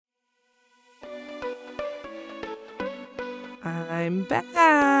I'm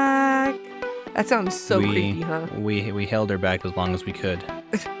back. That sounds so creepy, huh? We held her back as long as we could,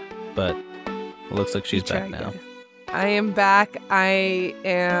 but it looks like she's back now. I am back. I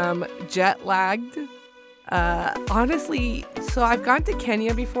am jet lagged. Honestly, so I've gone to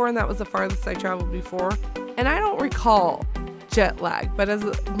Kenya before, and that was the farthest I traveled before, and I don't recall jet lag. But as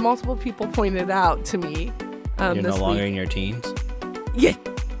multiple people pointed out to me, you're this no longer week, in your teens. Yeah.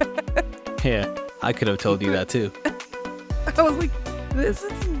 Yeah, I could have told you that too. I was like, this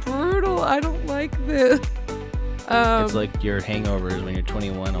is brutal. I don't like this. It's like your hangovers when you're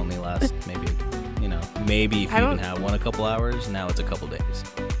 21 only last maybe if you even have one a couple hours. Now it's a couple days.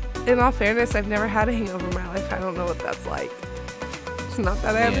 In all fairness, I've never had a hangover in my life. I don't know what that's like. It's not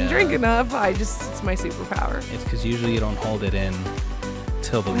that I haven't drank enough. It's my superpower. It's because usually you don't hold it in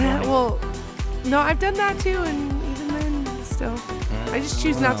till the morning. Well, no, I've done that too, and even then, still. I just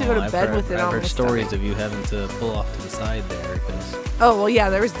choose not to go to bed with it on my I've heard stories of you having to pull off to the side there. Oh, well, yeah,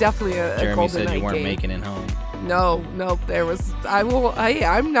 there was definitely a Jeremy golden said night you weren't game. making it home. No, there was.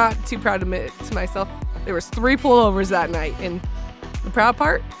 I'm not too proud to admit to myself. There was 3 pullovers that night, and the proud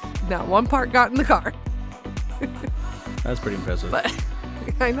part, not one part got in the car. That's pretty impressive. But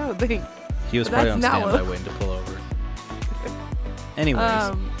I know, thanks. He was probably on standby waiting to pull over.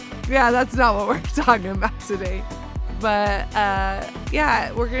 Anyways. Yeah, that's not what we're talking about today. But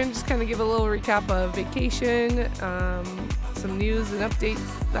yeah, we're going to just kind of give a little recap of vacation, some news and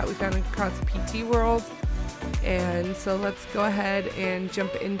updates that we found across the PT world. And so let's go ahead and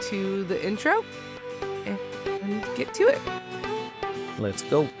jump into the intro and get to it. Let's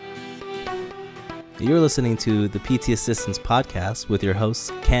go. You're listening to the PT Assistants Podcast with your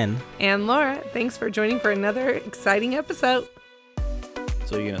hosts, Ken and Laura. Thanks for joining for another exciting episode.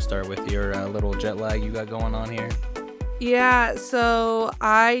 So you're going to start with your little jet lag you got going on here? Yeah, so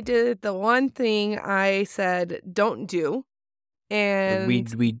I did the one thing I said don't do. And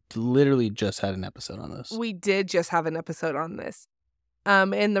we literally just had an episode on this. We did just have an episode on this.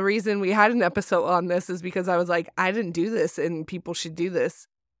 And the reason we had an episode on this is because I was like, I didn't do this and people should do this.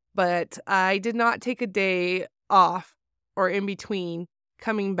 But I did not take a day off or in between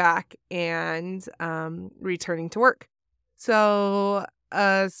coming back and returning to work. So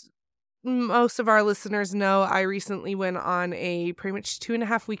as most of our listeners know, I recently went on a pretty much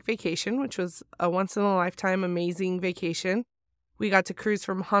 2.5-week vacation, which was a once-in-a-lifetime amazing vacation. We got to cruise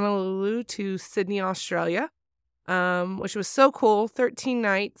from Honolulu to Sydney, Australia, which was so cool. 13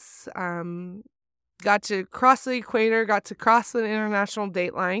 nights. Got to cross the equator, got to cross the international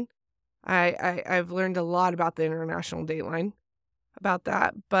date line. I've learned a lot about the international date line, about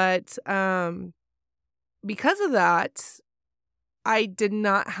that. But because of that, I did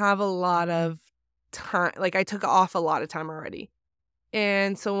not have a lot of time. Like, I took off a lot of time already.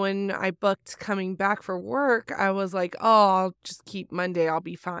 And so when I booked coming back for work, I was like, oh, I'll just keep Monday. I'll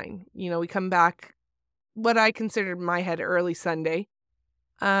be fine. We come back what I considered in my head early Sunday,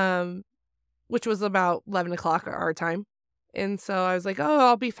 which was about 11 o'clock our time. And so I was like, oh,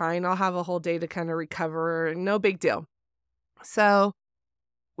 I'll be fine. I'll have a whole day to kind of recover. No big deal. So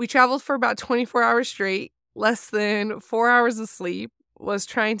we traveled for about 24 hours straight, less than 4 hours of sleep, was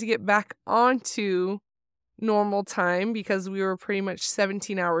trying to get back onto normal time because we were pretty much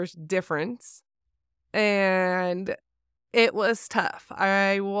 17 hours difference. And it was tough.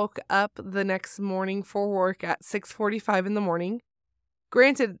 I woke up the next morning for work at 6:45 in the morning.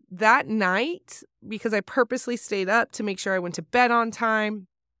 Granted, that night, because I purposely stayed up to make sure I went to bed on time,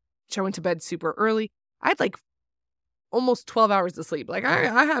 which I went to bed super early, I had like almost 12 hours of sleep. Like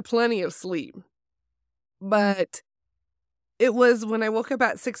I had plenty of sleep. But it was when I woke up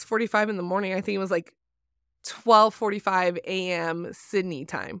at 6:45 in the morning, I think it was like 12:45 a.m. Sydney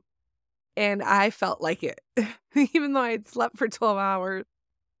time. And I felt like it. Even though I had slept for 12 hours,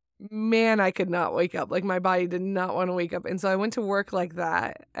 man, I could not wake up. Like, my body did not want to wake up. And so I went to work like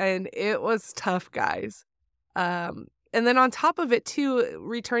that. And it was tough, guys. And then on top of it, too,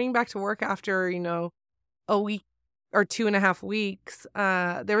 returning back to work after, a week or 2.5 weeks,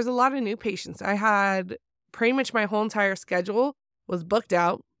 there was a lot of new patients. I had pretty much my whole entire schedule was booked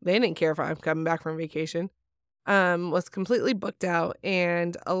out. They didn't care if I'm coming back from vacation. Was completely booked out,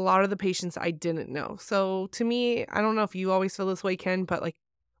 and a lot of the patients I didn't know. So to me, I don't know if you always feel this way, Ken, but like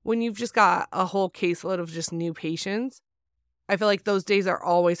when you've just got a whole caseload of just new patients, I feel like those days are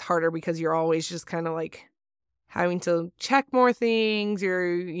always harder because you're always just kind of like having to check more things.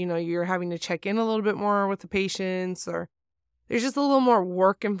 You're having to check in a little bit more with the patients, or there's just a little more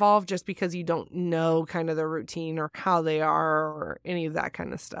work involved just because you don't know kind of the routine or how they are or any of that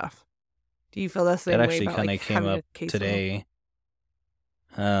kind of stuff. Do you feel the same way? That actually kind of came up today.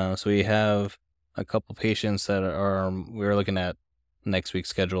 So we have a couple patients that we were looking at next week's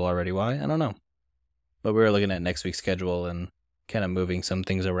schedule already. Why? I don't know. But we were looking at next week's schedule and kind of moving some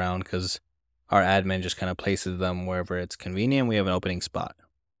things around because our admin just kind of places them wherever it's convenient. We have an opening spot,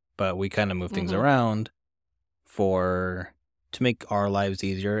 but we kind of move things around to make our lives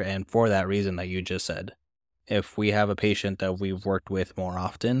easier. And for that reason that you just said, if we have a patient that we've worked with more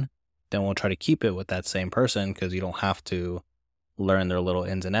often, then we'll try to keep it with that same person because you don't have to learn their little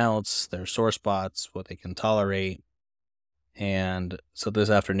ins and outs, their sore spots, what they can tolerate. And so this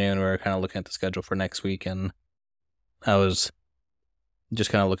afternoon, we were kind of looking at the schedule for next week, and I was just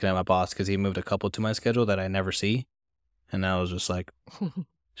kind of looking at my boss because he moved a couple to my schedule that I never see. And I was just like,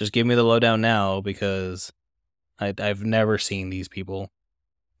 just give me the lowdown now because I've never seen these people,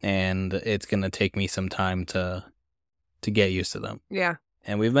 and it's going to take me some time to get used to them. Yeah.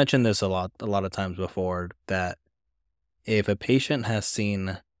 And we've mentioned this a lot of times before, that if a patient has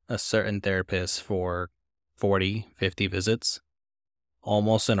seen a certain therapist for 40, 50 visits,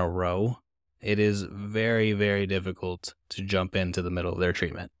 almost in a row, it is very, very difficult to jump into the middle of their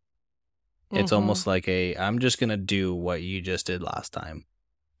treatment. It's almost like I'm just going to do what you just did last time,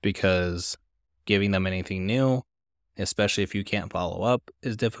 because giving them anything new, especially if you can't follow up,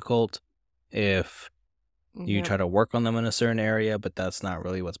 is difficult. If you try to work on them in a certain area, but that's not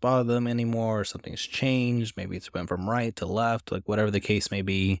really what's bothering them anymore, or something's changed, maybe it's went from right to left, like whatever the case may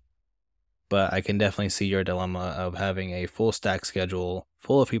be. But I can definitely see your dilemma of having a full stack schedule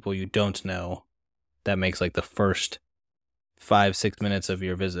full of people you don't know that makes like the first 5-6 minutes of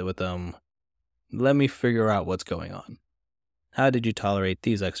your visit with them, let me figure out what's going on. How did you tolerate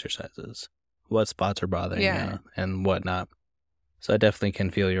these exercises? What spots are bothering you and whatnot? So I definitely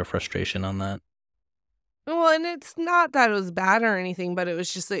can feel your frustration on that. Well, and it's not that it was bad or anything, but it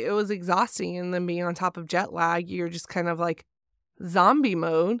was just, it was exhausting. And then being on top of jet lag, you're just kind of like zombie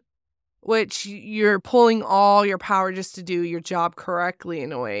mode, which you're pulling all your power just to do your job correctly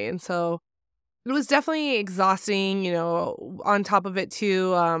in a way. And so it was definitely exhausting, on top of it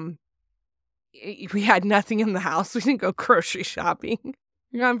too. We had nothing in the house. We didn't go grocery shopping.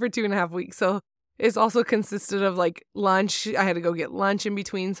 We're gone for 2.5 weeks. So it's also consisted of like lunch. I had to go get lunch in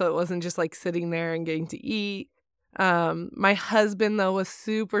between, so it wasn't just like sitting there and getting to eat. My husband, though, was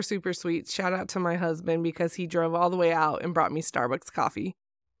super, super sweet. Shout out to my husband because he drove all the way out and brought me Starbucks coffee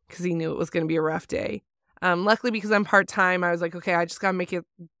because he knew it was going to be a rough day. Luckily, because I'm part-time, I was like, okay, I just got to make it,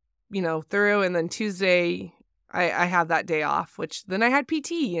 through. And then Tuesday, I have that day off, which then I had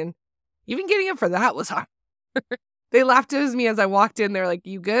PT, and even getting up for that was hard. They laughed at me as I walked in. They're like,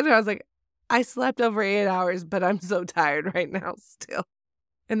 you good? And I was like, I slept over 8 hours, but I'm so tired right now still.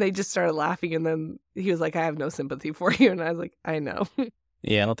 And they just started laughing. And then he was like, I have no sympathy for you. And I was like, I know.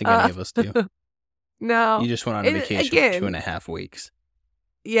 Yeah, I don't think any of us do. No. You just went on a vacation for 2.5 weeks.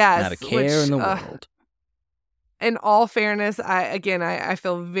 Yes. Not a care in the world. In all fairness, I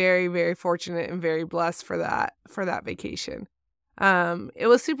feel very, very fortunate and very blessed for that vacation. It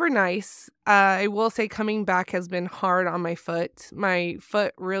was super nice. I will say coming back has been hard on my foot. My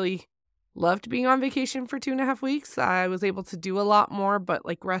foot really loved being on vacation for 2.5 weeks. I was able to do a lot more, but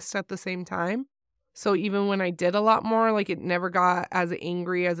like rest at the same time. So even when I did a lot more, like it never got as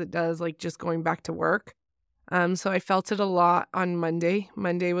angry as it does like just going back to work. So I felt it a lot on Monday.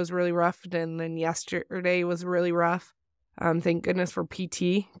 Monday was really rough, and then yesterday was really rough. Thank goodness for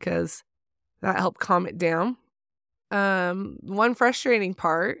PT because that helped calm it down. One frustrating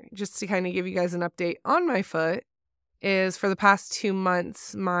part, just to kind of give you guys an update on my foot, is for the past 2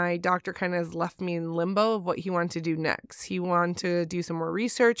 months, my doctor kind of has left me in limbo of what he wanted to do next. He wanted to do some more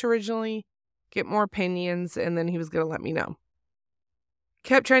research originally, get more opinions, and then he was going to let me know.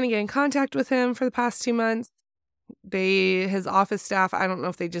 Kept trying to get in contact with him for the past 2 months. His office staff, I don't know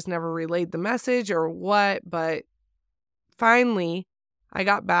if they just never relayed the message or what, but finally I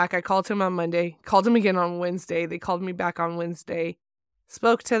got back. I called him on Monday, called him again on Wednesday. They called me back on Wednesday,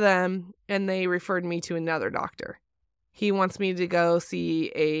 spoke to them, and they referred me to another doctor. He wants me to go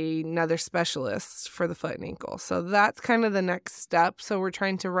see another specialist for the foot and ankle. So that's kind of the next step. So we're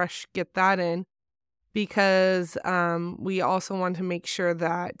trying to get that in because we also want to make sure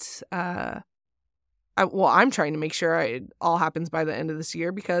that, I'm trying to make sure it all happens by the end of this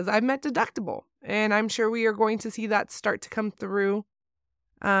year because I've met deductible. And I'm sure we are going to see that start to come through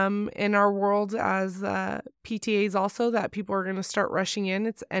in our world as PTAs also, that people are going to start rushing in.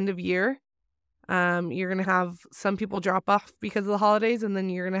 It's end of year. You're going to have some people drop off because of the holidays, and then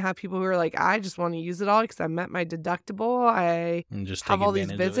you're going to have people who are like, I just want to use it all because I met my deductible. I just have all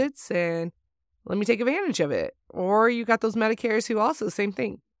these visits and let me take advantage of it. Or you got those Medicares who also, same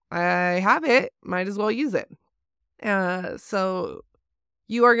thing. I have it, might as well use it. So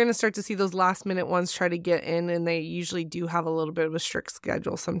you are going to start to see those last minute ones try to get in, and they usually do have a little bit of a strict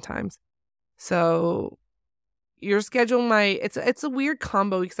schedule sometimes. So your schedule might, it's a weird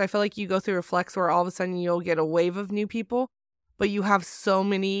combo because I feel like you go through a flex where all of a sudden you'll get a wave of new people, but you have so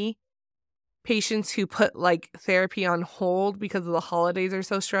many patients who put like therapy on hold because of the holidays are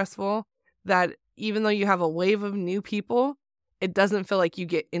so stressful that even though you have a wave of new people, it doesn't feel like you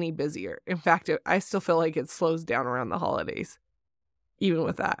get any busier. In fact, I still feel like it slows down around the holidays. Even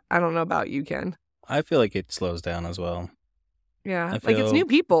with that. I don't know about you, Ken. I feel like it slows down as well. Yeah. I Like it's feel- new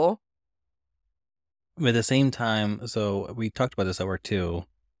people. But at the same time, so we talked about this at work too,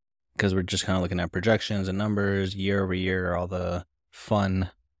 because we're just kind of looking at projections and numbers year over year, all the fun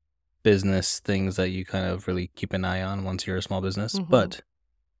business things that you kind of really keep an eye on once you're a small business. Mhm. But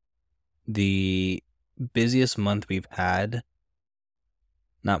the busiest month we've had,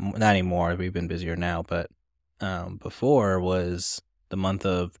 not anymore, we've been busier now, but before was the month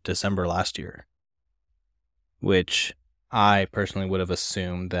of December last year, which I personally would have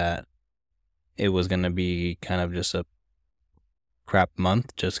assumed that it was going to be kind of just a crap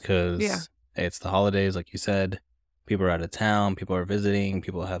month just because Yeah. it's the holidays, like you said. People are out of town, people are visiting,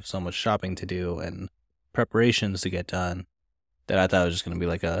 people have so much shopping to do and preparations to get done that I thought it was just going to be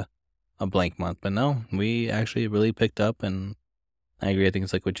like a blank month. But no, we actually really picked up, and I agree. I think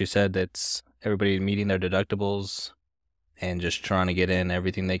it's like what you said, that's everybody meeting their deductibles and just trying to get in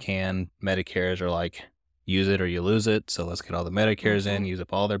everything they can. Medicares are like, use it or you lose it. So let's get all the Medicares in, use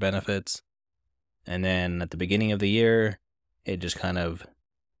up all their benefits. And then at the beginning of the year, it just kind of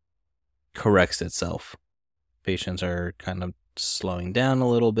corrects itself. Patients are kind of slowing down a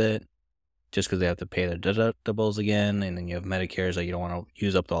little bit just because they have to pay their deductibles again. And then you have Medicares that you don't want to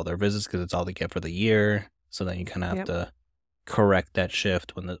use up all their visits because it's all they get for the year. So then you kind of have to correct that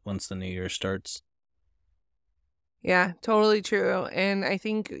shift once the new year starts. Yeah, totally true. And I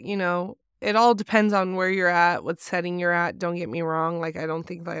think, it all depends on where you're at, what setting you're at. Don't get me wrong. Like, I don't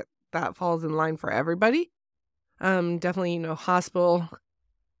think that falls in line for everybody. Definitely, hospital.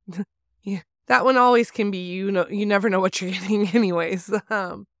 Yeah, that one always can be, you never know what you're getting anyways.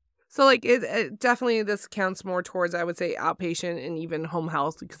 So like it definitely, this counts more towards, I would say, outpatient and even home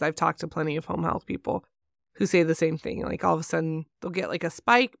health, because I've talked to plenty of home health people who say the same thing. Like all of a sudden they'll get like a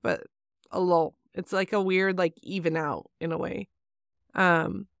spike, but a lull. It's like a weird, like even out in a way.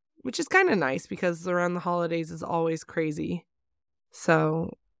 Which is kind of nice because around the holidays is always crazy.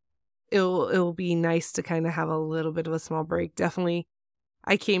 So it'll be nice to kind of have a little bit of a small break. Definitely.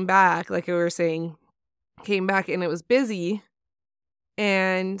 I came back, like we were saying, and it was busy.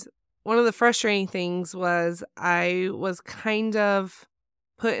 And one of the frustrating things was I was kind of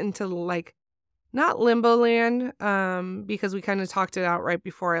put into like, not limbo land, because we kind of talked it out right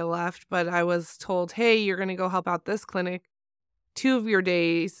before I left, but I was told, hey, you're going to go help out this clinic 2 of your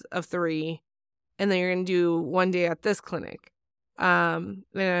days of 3, and then you're going to do 1 day at this clinic. And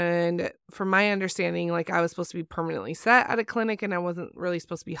from my understanding, like I was supposed to be permanently set at a clinic and I wasn't really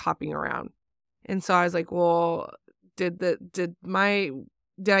supposed to be hopping around. And so I was like, well, did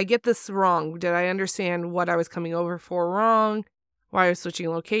I get this wrong? Did I understand what I was coming over for wrong? Why I was switching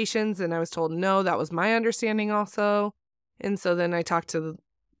locations? And I was told, no, that was my understanding also. And so then I talked to the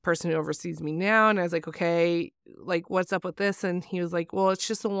person who oversees me now, and I was like, okay, like what's up with this? And he was like, well, it's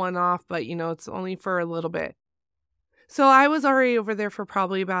just a one-off, but it's only for a little bit. So I was already over there for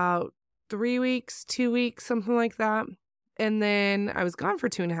probably about 3 weeks, 2 weeks, something like that. And then I was gone for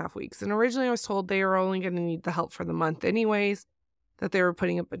 2.5 weeks. And originally I was told they were only going to need the help for the month anyways, that they were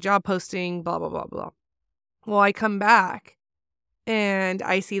putting up a job posting, blah, blah, blah, blah. Well, I come back and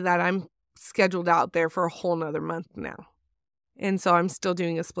I see that I'm scheduled out there for a whole nother month now. And so I'm still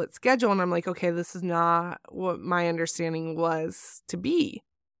doing a split schedule. And I'm like, okay, this is not what my understanding was to be.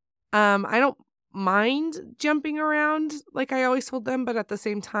 I don't mind jumping around like I always told them, but at the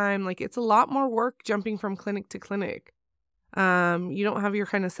same time, like it's a lot more work jumping from clinic to clinic. You don't have your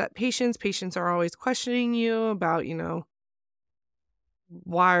kind of set patients. Patients are always questioning you about,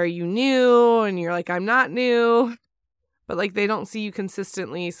 why are you new? And you're like, I'm not new, but like they don't see you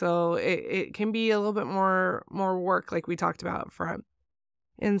consistently. So it can be a little bit more work, like we talked about up front.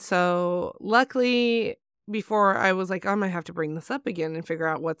 And so luckily, before I was like, I might have to bring this up again and figure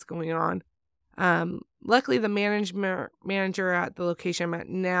out what's going on. Luckily, the manager at the location I'm at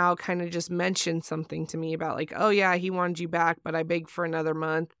now kind of just mentioned something to me about like, oh yeah, he wanted you back, but I begged for another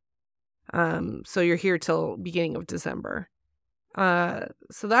month. So you're here till beginning of December.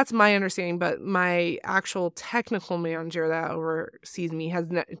 So that's my understanding, but my actual technical manager that oversees me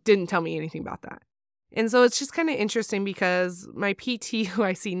didn't tell me anything about that. And so it's just kind of interesting because my PT, who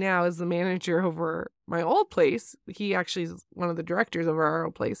I see now, is the manager over my old place. He actually is one of the directors over our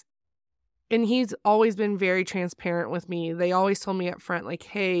old place. And he's always been very transparent with me. They always told me up front, like,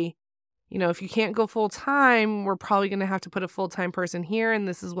 hey, if you can't go full time, we're probably going to have to put a full-time person here, and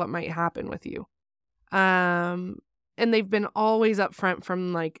this is what might happen with you. And they've been always upfront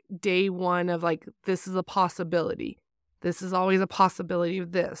from like day one of like, this is a possibility. This is always a possibility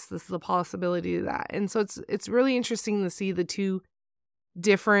of this. This is a possibility of that. And so it's really interesting to see the two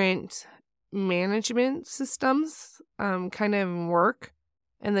different management systems kind of work.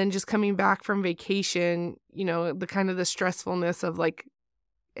 And then just coming back from vacation, the kind of the stressfulness of like,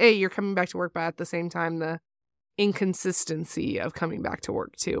 hey, you're coming back to work, but at the same time, the inconsistency of coming back to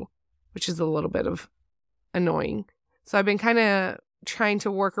work too, which is a little bit of annoying. So I've been kind of trying to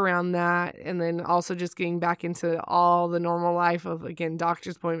work around that, and then also just getting back into all the normal life of, again,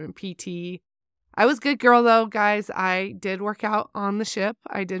 doctor's appointment, PT. I was good girl though, guys. I did work out on the ship.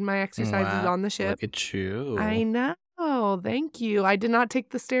 I did my exercises on the ship. Look at you. I know. Thank you. I did not take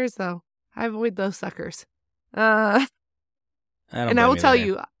the stairs though. I avoid those suckers. And I will tell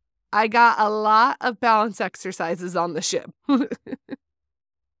you, I got a lot of balance exercises on the ship.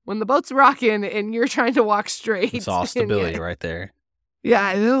 When the boat's rocking and you're trying to walk straight. It's all stability right there.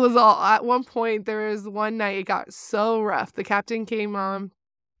 Yeah, it was all. At one point, there was one night it got so rough. The captain came on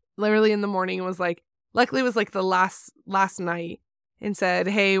literally in the morning and was like, luckily it was like the last night, and said,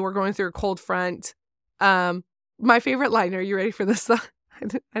 hey, we're going through a cold front. My favorite line, are you ready for this? I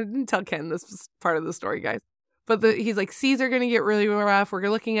didn't tell Ken this was part of the story, guys. But he's like, seas are going to get really rough. We're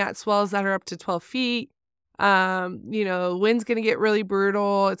looking at swells that are up to 12 feet. Wind's going to get really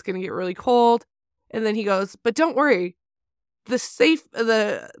brutal. It's going to get really cold. And then he goes, but don't worry. The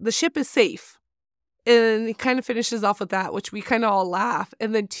ship is safe. And he kind of finishes off with that, which we kind of all laugh.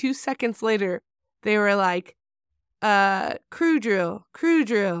 And then 2 seconds later, they were like, crew drill, crew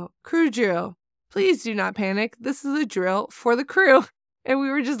drill, crew drill. Please do not panic. This is a drill for the crew. And we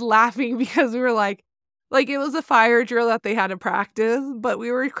were just laughing because we were like it was a fire drill that they had to practice, but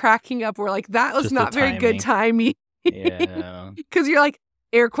we were cracking up. We're like, that was just not very good timing. Yeah. Because you're like,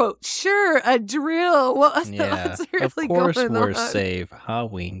 air quote, sure, a drill. What's really of course going we're on? safe. Ha,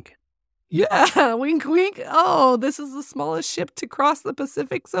 wink. Yeah, wink, wink. Oh, this is the smallest ship to cross the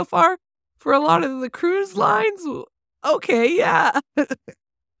Pacific so far for a lot of the cruise lines. Okay, yeah.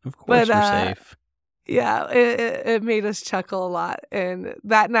 Of course we're safe. Yeah, it made us chuckle a lot. And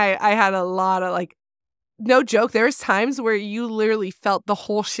that night I had a lot of no joke, there's times where you literally felt the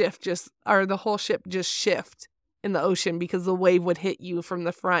whole ship just shift in the ocean because the wave would hit you from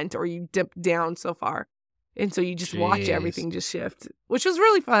the front or you dip down so far. And so you just watch everything just shift, which was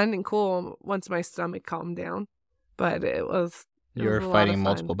really fun and cool once my stomach calmed down. But it was you were fighting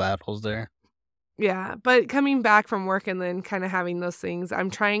multiple battles there. Yeah, but coming back from work and then kind of having those things,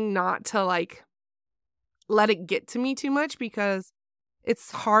 I'm trying not to let it get to me too much because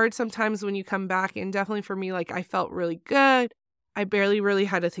it's hard sometimes when you come back. And definitely for me, I felt really good. I barely really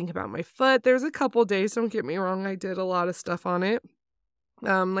had to think about my foot. There's a couple days, don't get me wrong, I did a lot of stuff on it.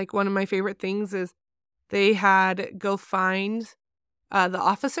 One of my favorite things is they had go find the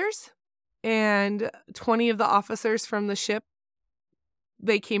officers, and 20 of the officers from the ship,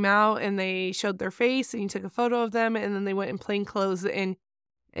 they came out and they showed their face and you took a photo of them, and then they went in plain clothes, and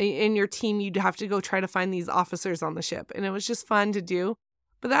in your team, you'd have to go try to find these officers on the ship. And it was just fun to do.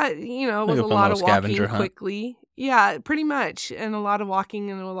 But that, was a lot of walking quickly. Yeah, pretty much. And a lot of walking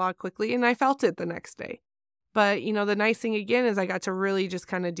and a lot quickly. And I felt it the next day. But, the nice thing again is I got to really just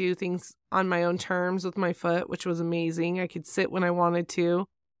kind of do things on my own terms with my foot, which was amazing. I could sit when I wanted to,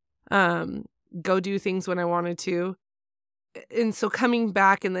 go do things when I wanted to. And so coming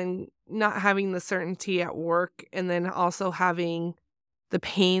back and then not having the certainty at work, and then also having the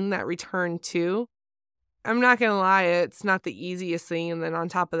pain that returned too. I'm not going to lie, it's not the easiest thing. And then on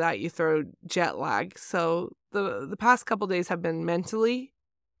top of that, you throw jet lag. So the past couple days have been mentally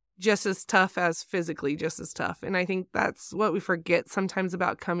just as tough as physically just as tough. And I think that's what we forget sometimes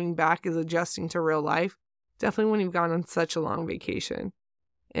about coming back, is adjusting to real life. Definitely when you've gone on such a long vacation.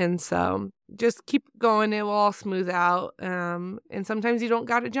 And so just keep going. It will all smooth out. And sometimes you don't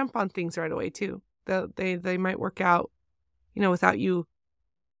got to jump on things right away too. They might work out, without you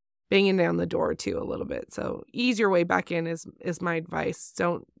banging down the door too a little bit. So ease your way back in is my advice.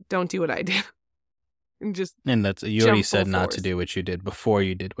 Don't do what I did. And that's, you already said not to do what you did before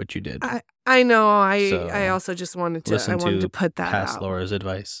you did what you did. I know. I also just wanted to put that past out. Laura's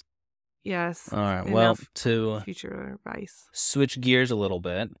advice. Yes. All right. Well, to future advice, switch gears a little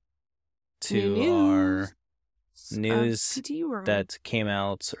bit to New our news CTE were on. that came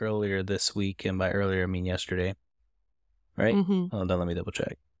out earlier this week, and by earlier I mean yesterday, right? Mm-hmm. Hold on, let me double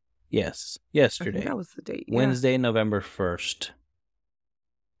check. Yes, I yesterday, think that was the date. Wednesday, November 1st.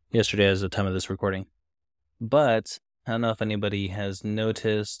 Yesterday is the time of this recording. But I don't know if anybody has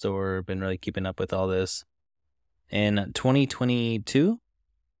noticed or been really keeping up with all this. In 2022,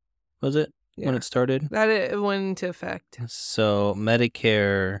 was it, when it started? That it went into effect. So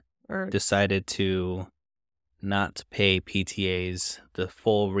Medicare Or decided to not pay PTAs the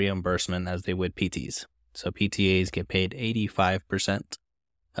full reimbursement as they would PTs. So PTAs get paid 85%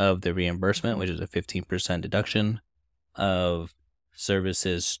 of the reimbursement, which is a 15% deduction of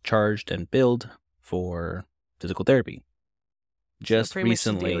services charged and billed for physical therapy. Just pretty much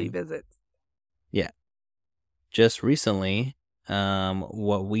the daily recently, visits. just recently,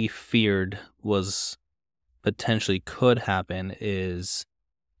 what we feared was potentially could happen is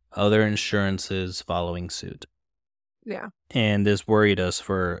other insurances following suit. Yeah. And this worried us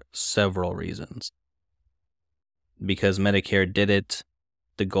for several reasons. Because Medicare did it,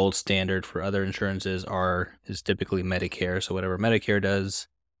 the gold standard for other insurances is typically Medicare. So whatever Medicare does,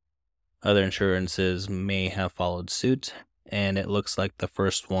 other insurances may have followed suit. And it looks like the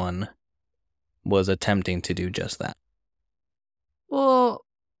first one was attempting to do just that. Well,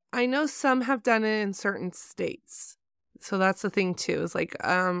 I know some have done it in certain states. So that's the thing too, is like,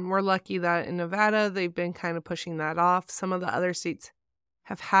 we're lucky that in Nevada, they've been kind of pushing that off. Some of the other states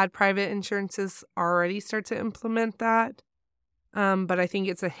have had private insurances already start to implement that. But I think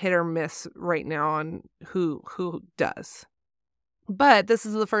it's a hit or miss right now on who does. But this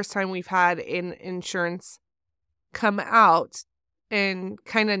is the first time we've had an insurance come out and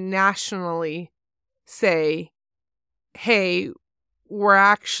kind of nationally say, hey, we're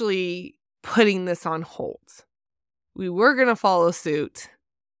actually putting this on hold. We were going to follow suit,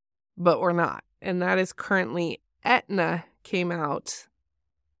 but we're not. And that is currently Aetna came out.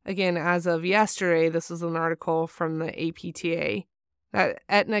 Again, as of yesterday, this was an article from the APTA, that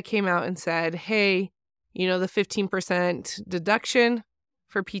Aetna came out and said, hey, the 15% deduction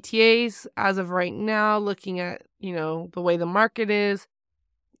for PTAs, as of right now, looking at, the way the market is,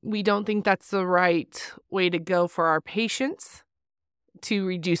 we don't think that's the right way to go for our patients to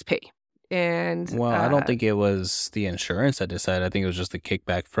reduce pay. And well, I don't think it was the insurance that decided. I think it was just the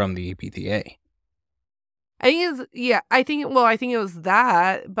kickback from the APTA. I think it was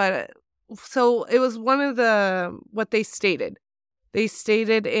that, but so it was one of what they stated. They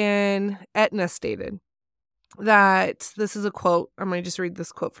stated Aetna stated that, this is a quote, I'm going to just read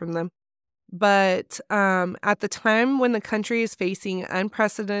this quote from them. But at the time when the country is facing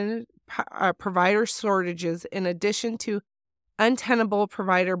unprecedented provider shortages, in addition to untenable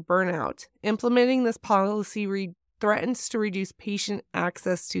provider burnout, implementing this policy threatens to reduce patient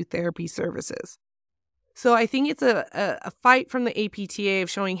access to therapy services. So I think it's a fight from the APTA of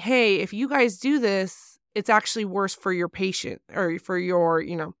showing, hey, if you guys do this, it's actually worse for your patient or for your,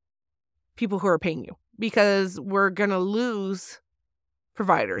 people who are paying you, because we're going to lose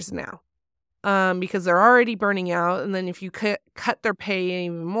providers now because they're already burning out. And then if you cut their pay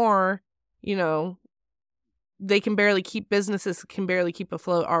even more, they can barely keep businesses can barely keep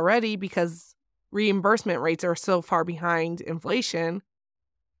afloat already because reimbursement rates are so far behind inflation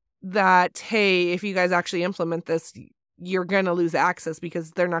that, hey, if you guys actually implement this, you're going to lose access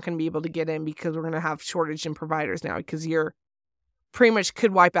because they're not going to be able to get in because we're going to have shortage in providers now because you're pretty much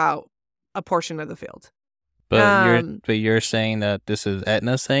could wipe out a portion of the field. But you're saying that this is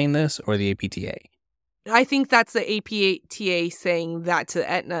Aetna saying this or the APTA? I think that's the APTA saying that to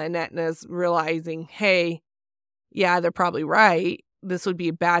Aetna, and Aetna's realizing, hey, yeah, they're probably right. This would be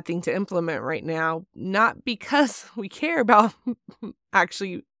a bad thing to implement right now, not because we care about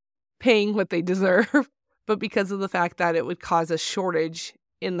actually paying what they deserve, but because of the fact that it would cause a shortage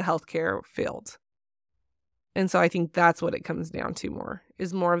in the healthcare field. And so I think that's what it comes down to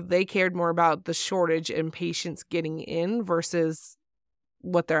they cared more about the shortage and patients getting in versus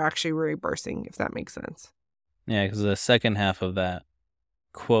what they're actually reimbursing, if that makes sense. Yeah, because the second half of that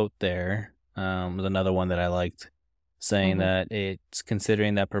quote there was another one that I liked, saying that it's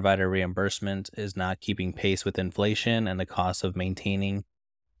considering that provider reimbursement is not keeping pace with inflation and the cost of maintaining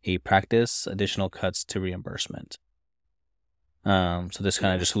a practice, additional cuts to reimbursement. So this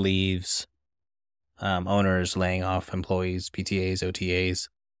kind of just leaves owners laying off employees, PTAs, OTAs.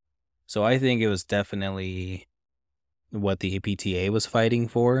 So I think it was definitely what the APTA was fighting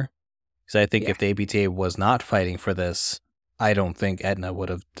for. Because I think if the APTA was not fighting for this, I don't think Aetna would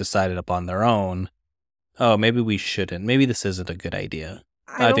have decided upon their own, oh, maybe we shouldn't. Maybe this isn't a good idea.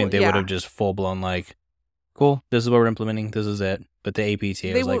 I think they would have just full-blown like, cool, this is what we're implementing, this is it. But the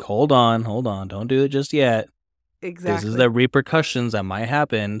APTA was like, hold on, don't do it just yet. This is the repercussions that might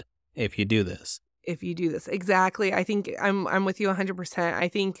happen if you do this. If you do this. Exactly. I think I'm with you 100%. I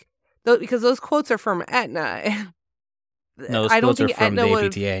think because those quotes are from Aetna. No, those I don't quotes are think from Aetna the would.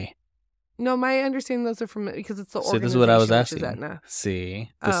 APTA. No, my understanding those are from because it's the See, organization, this is what I was which asking. is Aetna.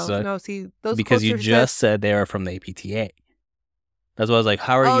 See, No, see those because quotes you are just said they are from the APTA. That's why I was like,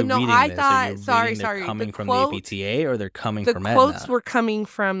 how are you no, reading I this? thought. Are you reading they're Sorry. coming from the APTA or they're coming The from quotes Aetna? were coming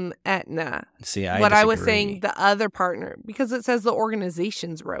from Aetna. See, I what disagree. I was saying, the other partner, because it says the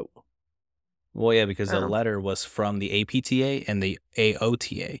organizations wrote. Well, yeah, because the letter was from the APTA and the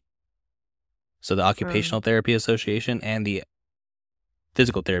AOTA. So the Occupational Therapy Association and the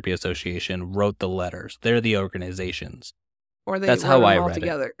Physical Therapy Association wrote the letters. They're the organizations. Or they That's wrote how them I all read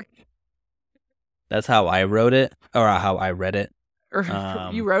together. That's how I wrote it, or how I read it.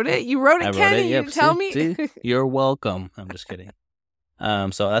 You wrote it? You wrote it, I wrote Kenny? it. Yep. You tell me? See? You're welcome. I'm just kidding.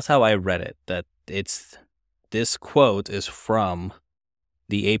 So that's how I read it. That this quote is from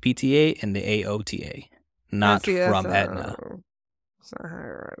the APTA and the AOTA, not from Aetna. That's not how I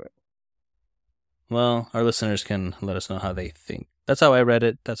read it. Well, our listeners can let us know how they think. That's how I read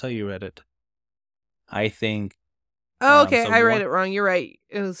it. That's how you read it. I think. Oh, okay. I read it wrong. You're right.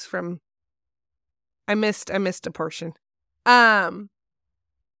 It was from. I missed a portion.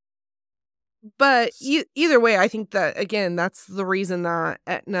 But either way, I think that, again, that's the reason that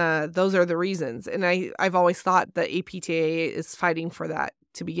Aetna, those are the reasons. And I've always thought that APTA is fighting for that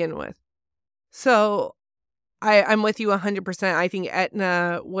to begin with. So I'm with you 100%. I think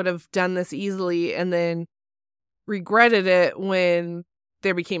Aetna would have done this easily and then regretted it when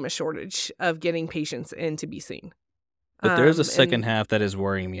there became a shortage of getting patients in to be seen. But there's a second half that is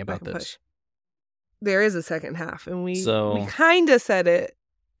worrying me about this. There is a second half, and we kind of said it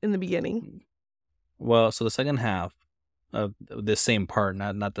in the beginning. Well, so the second half of this same part,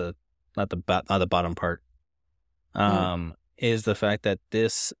 not the bottom part, is the fact that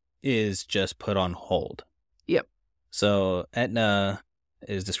this is just put on hold. Yep. So Aetna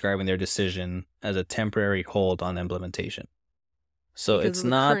is describing their decision as a temporary hold on implementation. So it's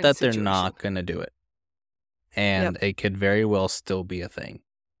not that they're not going to do it. And it could very well still be a thing.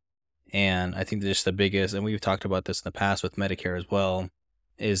 And I think just the biggest, and we've talked about this in the past with Medicare as well,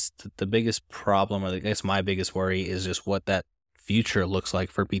 is the biggest problem, or I guess my biggest worry, is just what that future looks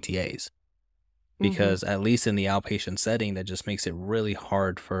like for PTAs. Because at least in the outpatient setting, that just makes it really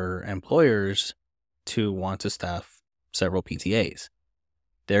hard for employers to want to staff several PTAs.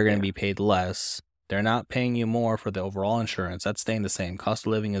 They're going to be paid less. They're not paying you more for the overall insurance. That's staying the same. Cost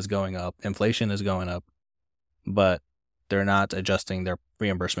of living is going up. Inflation is going up. But they're not adjusting their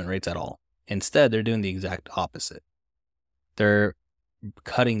reimbursement rates at all. Instead, they're doing the exact opposite. They're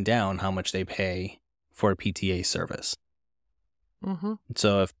cutting down how much they pay for PTA service.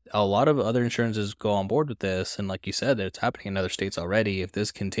 So if a lot of other insurances go on board with this, and like you said, it's happening in other states already, if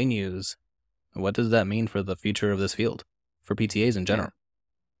this continues, what does that mean for the future of this field, for PTAs in general?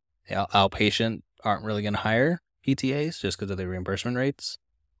 Outpatient aren't really going to hire PTAs just because of the reimbursement rates.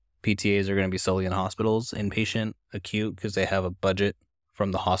 PTAs are going to be solely in hospitals, inpatient, acute, because they have a budget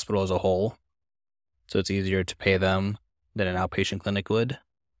from the hospital as a whole. So it's easier to pay them than an outpatient clinic would.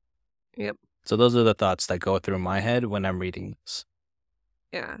 Yep. So those are the thoughts that go through my head when I'm reading this.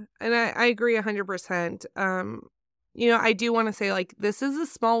 Yeah, and I agree 100%. I do want to say, like, this is a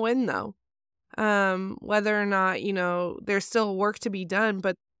small win, though. Whether or not, there's still work to be done,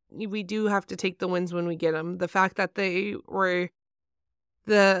 but we do have to take the wins when we get them. The fact that they were,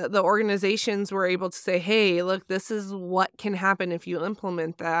 the organizations were able to say, hey, look, this is what can happen if you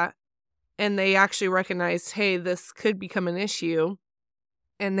implement that. And they actually recognized, hey, this could become an issue.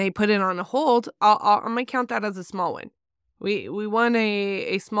 And they put it on a hold. I'm going to count that as a small win. We won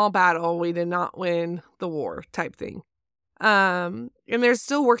a small battle. We did not win the war type thing. And there's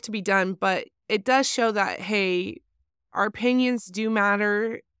still work to be done, but it does show that, hey, our opinions do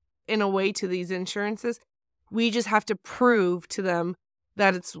matter in a way to these insurances. We just have to prove to them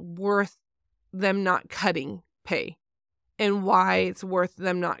that it's worth them not cutting pay and why it's worth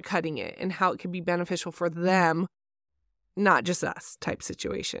them not cutting it and how it could be beneficial for them, not just us type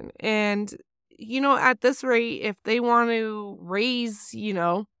situation. And at this rate, if they want to raise,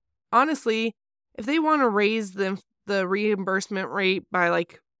 honestly, if they want to raise the reimbursement rate by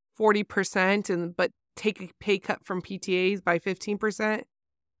like 40% but take a pay cut from PTAs by 15%,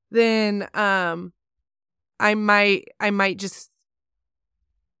 then I might just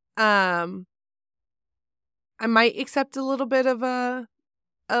I might accept a little bit of a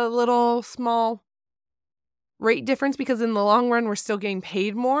little small rate difference, because in the long run we're still getting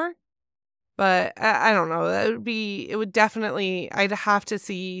paid more. But I don't know. It would definitely, I'd have to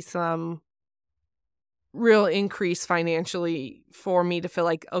see some real increase financially for me to feel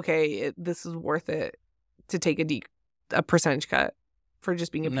like, okay, this is worth it to take a percentage cut for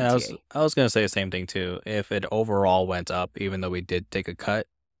just being a No, PTA. I was going to say the same thing too. If it overall went up, even though we did take a cut,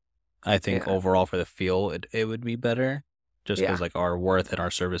 I think Yeah. overall for the feel, it would be better just because Yeah. like our worth and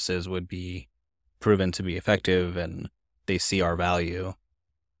our services would be proven to be effective and they see our value.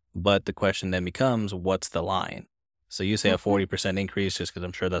 But the question then becomes, what's the line? So you say a 40% increase just because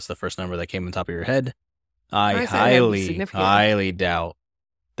I'm sure that's the first number that came on top of your head. I said it would be significant. highly doubt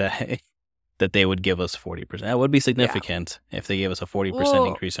that that they would give us 40%. That would be significant if they gave us a 40% Well,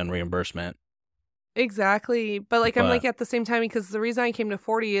 increase on reimbursement. exactly. But like, I'm like, But at the same time, because the reason I came to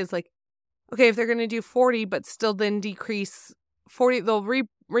 40 is like, okay, if they're going to do 40, but still then decrease 40, they'll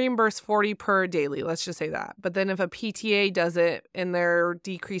reimburse 40 per daily. Let's just say that. But then if a PTA does it and they're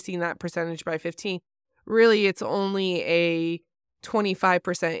decreasing that percentage by 15, really it's only a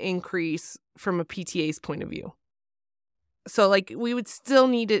 25% increase from a PTA's point of view. So like, we would still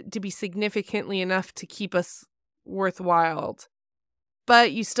need it to be significantly enough to keep us worthwhile.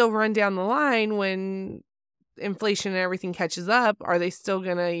 But you still run down the line when inflation and everything catches up. Are they still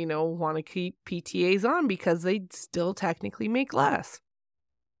gonna, want to keep PTAs on because they still technically make less?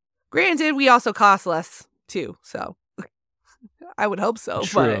 Granted, we also cost less too, so I would hope so.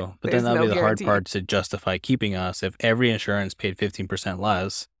 true. But then there's that'd no be the hard guarantee. part to justify keeping us. If every insurance paid 15%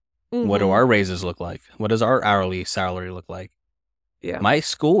 less, what do Mhm. our raises look like? What does our hourly salary look like? Yeah. My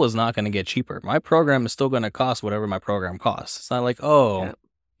school is not going to get cheaper. My program is still going to cost whatever my program costs. It's not like, oh, Yep.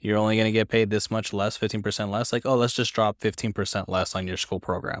 you're only going to get paid this much less, 15% less. Like, oh, let's just drop 15% less on your school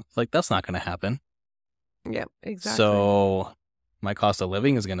program. Like, that's not going to happen. Yep, exactly. So my cost of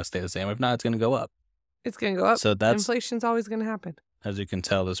living is going to stay the same. If not, it's going to go up. It's going to go up. So that's, Inflation's always going to happen. as you can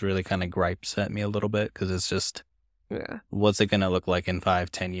tell, this really kind of gripes at me a little bit because it's just, Yeah. what's it going to look like in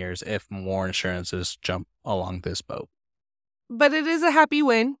 5-10 years if more insurances jump along this boat? But it is a happy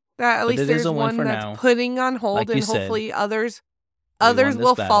win that at But least it is there's a win one for that's now. putting on hold, Like you and said, hopefully others won this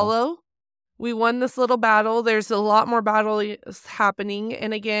will battle. follow. We won this little battle. There's a lot more battles happening.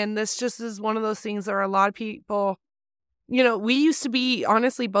 And again, this just is one of those things that are a lot of people, we used to be,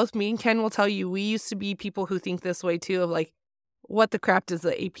 honestly, both me and Ken will tell you, we used to be people who think this way too, of like, what the crap does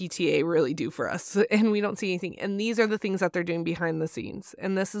the APTA really do for us? And we don't see anything. And these are the things that they're doing behind the scenes.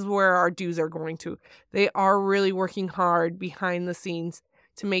 And this is where our dues are going to. They are really working hard behind the scenes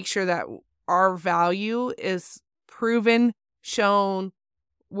to make sure that our value is proven, shown,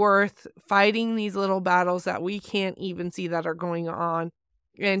 worth fighting these little battles that we can't even see that are going on,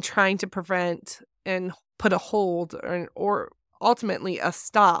 and trying to prevent and put a hold or ultimately a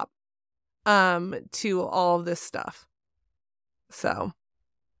stop to all of this stuff. So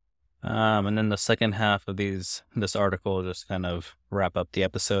and then the second half of this article, just kind of wrap up the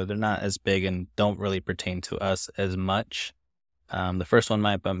episode. They're not as big and don't really pertain to us as much. The first one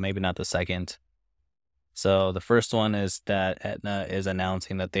might, but maybe not the second. So the first one is that Aetna is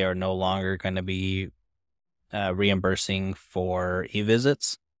announcing that they are no longer going to be reimbursing for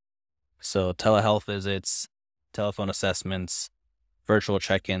e-visits. So telehealth visits, telephone assessments, virtual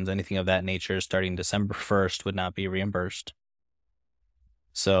check-ins, anything of that nature starting December 1st would not be reimbursed.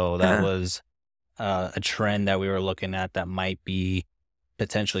 So that was a trend that we were looking at that might be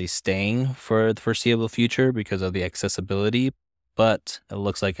potentially staying for the foreseeable future because of the accessibility. But it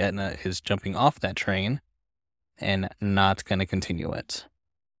looks like Aetna is jumping off that train and not going to continue it.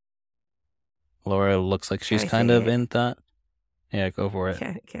 Laura looks like she's kind of in that. Yeah, go for it.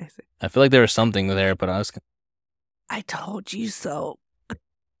 Can I say? I feel like there was something there, but I told you so.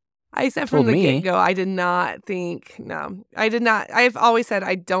 I said from the get-go, I did not think, no, I did not. I've always said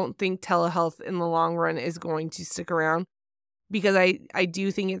I don't think telehealth in the long run is going to stick around because I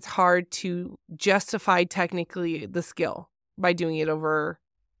do think it's hard to justify technically the skill by doing it over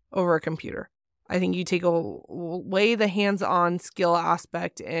a computer. I think you take away the hands-on skill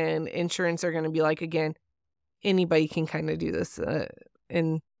aspect, and insurance are going to be like, again, anybody can kind of do this.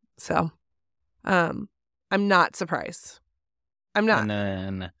 And so I'm not surprised. I'm not. And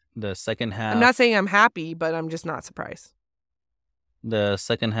then the second half. I'm not saying I'm happy, but I'm just not surprised. The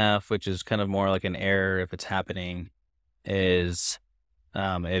second half, which is kind of more like an error if it's happening, is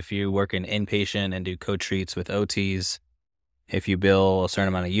if you work in inpatient and do co-treats with OTs, if you bill a certain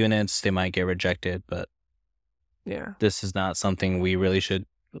amount of units, they might get rejected. But yeah, this is not something we really should.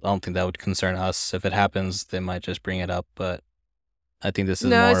 I don't think that would concern us. If it happens, they might just bring it up. But I think this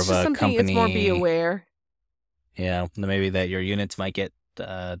is more of a company. It's more be aware. Yeah, maybe that your units might get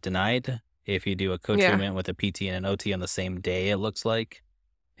denied if you do a co-treatment with a PT and an OT on the same day, it looks like,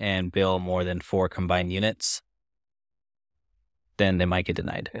 and bill more than 4 combined units, then they might get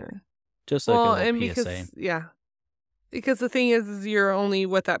denied. Yeah. Just like Well, a and little PSA. because the thing is you're only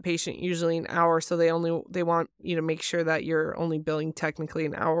with that patient usually an hour, so they want you to make sure that you're only billing technically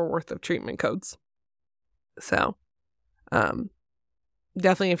an hour worth of treatment codes. So,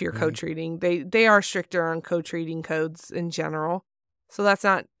 definitely if you're co-treating, they are stricter on co-treating codes in general. So that's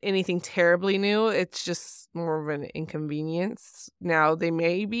not anything terribly new. It's just more of an inconvenience. Now they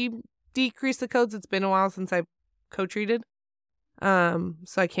maybe decrease the codes. It's been a while since I've co-treated. So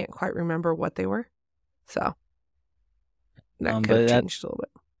I can't quite remember what they were. So that could have changed a little bit.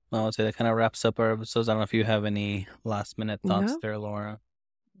 I would say that kind of wraps up our episodes. I don't know if you have any last minute thoughts there, Laura.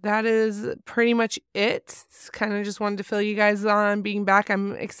 That is pretty much it. Kind of just wanted to fill you guys on being back.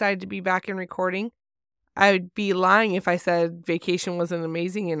 I'm excited to be back and recording. I would be lying if I said vacation wasn't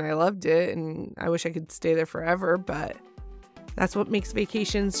amazing and I loved it and I wish I could stay there forever, but that's what makes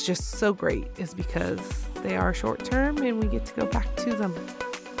vacations just so great, is because they are short term and we get to go back to them.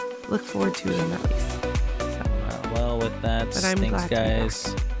 Look forward to them at least. So, well, with that, thanks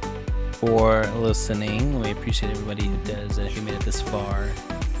guys for listening. We appreciate everybody who does, and if you made it this far,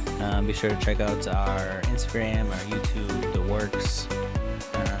 be sure to check out our Instagram, our YouTube, the works.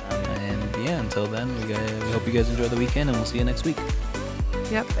 And yeah, until then, we hope you guys enjoy the weekend, and we'll see you next week.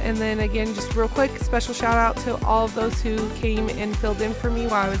 Yep, and then again, just real quick, special shout out to all of those who came and filled in for me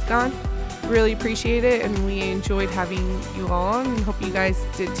while I was gone. Really appreciate it, and we enjoyed having you all on, and hope you guys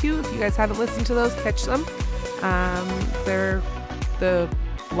did too. If you guys haven't listened to those, catch them. They're the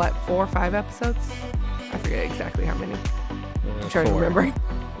 4 or 5 episodes? I forget exactly how many. I'm trying to remember.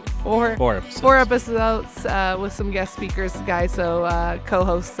 Four episodes with some guest speakers, guys, so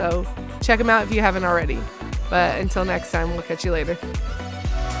co-hosts. So check them out if you haven't already. But until next time, we'll catch you later.